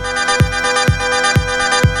LP.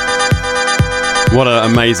 What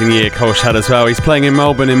an amazing year Kolsch had as well. He's playing in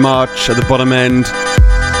Melbourne in March at the Bottom End.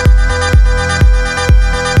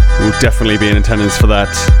 We'll definitely be in attendance for that.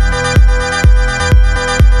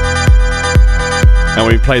 And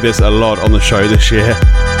we played this a lot on the show this year.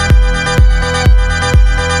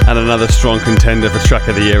 And another strong contender for track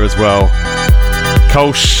of the year as well.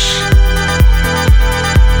 Kolsch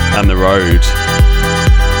and The Road.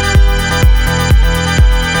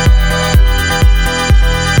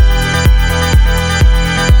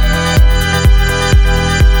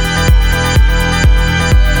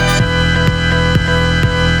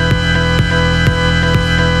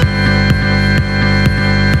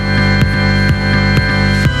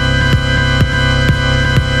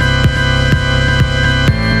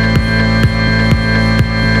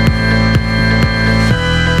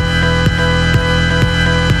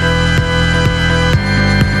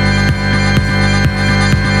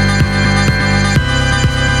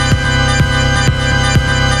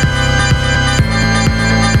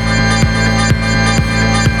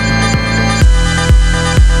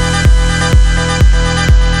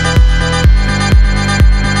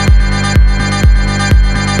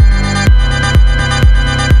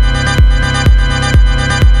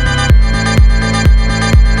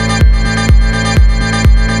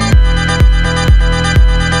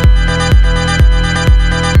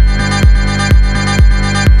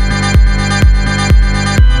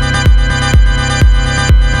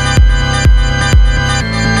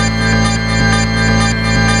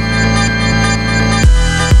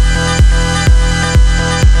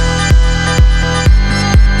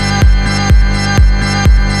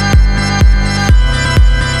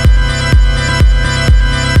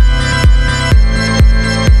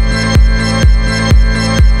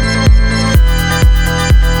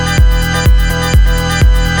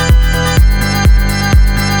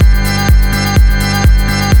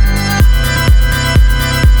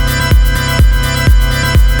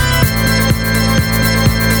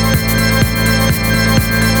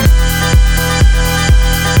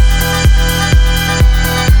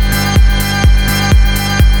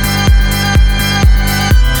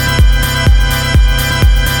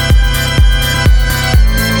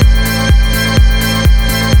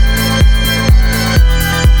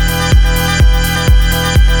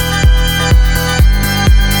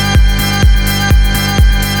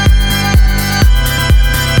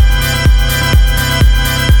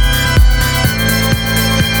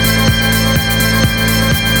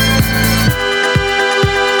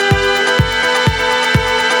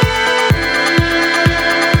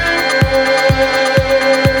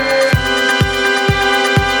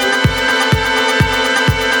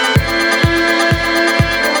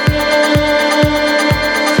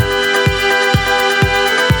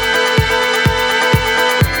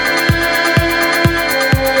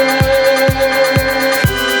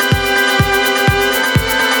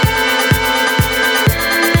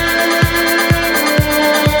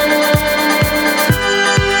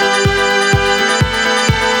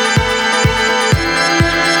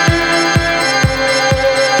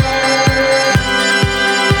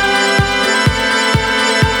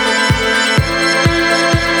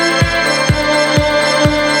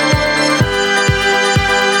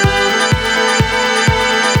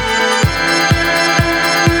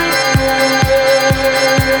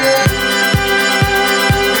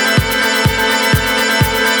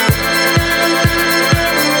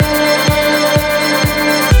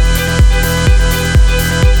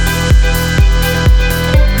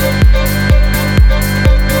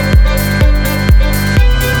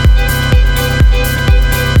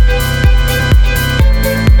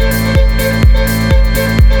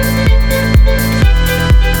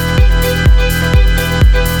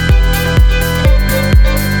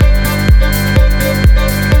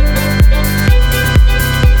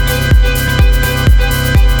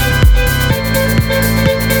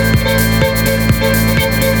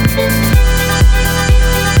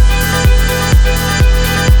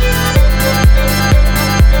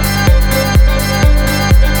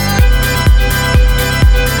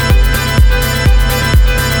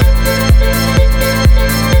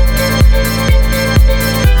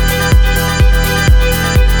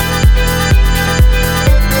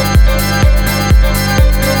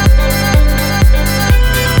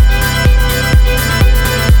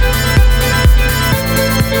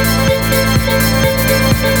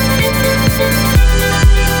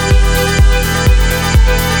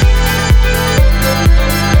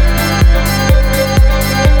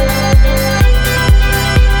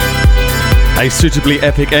 A suitably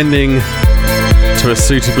epic ending to a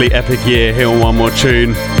suitably epic year here on One More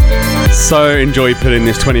Tune. So enjoyed putting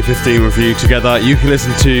this 2015 review together. You can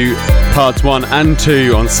listen to parts 1 and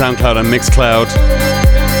 2 on SoundCloud and Mixcloud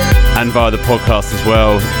and via the podcast as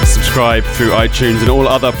well. Subscribe through iTunes and all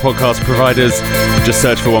other podcast providers. Just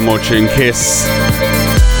search for One More Tune Kiss.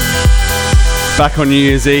 Back on New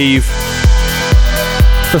Year's Eve,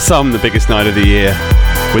 for some the biggest night of the year,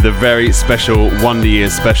 with a very special Wonder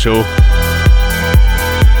Years special.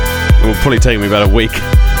 It will probably take me about a week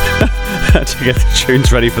to get the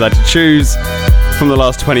tunes ready for that, to choose from the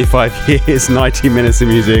last 25 years, 90 minutes of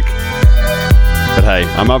music. But hey,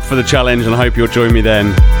 I'm up for the challenge and I hope you'll join me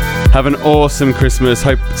then. Have an awesome Christmas.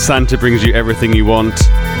 Hope Santa brings you everything you want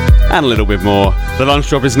and a little bit more. The lunch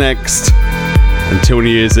drop is next. Until New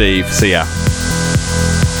Year's Eve. See ya.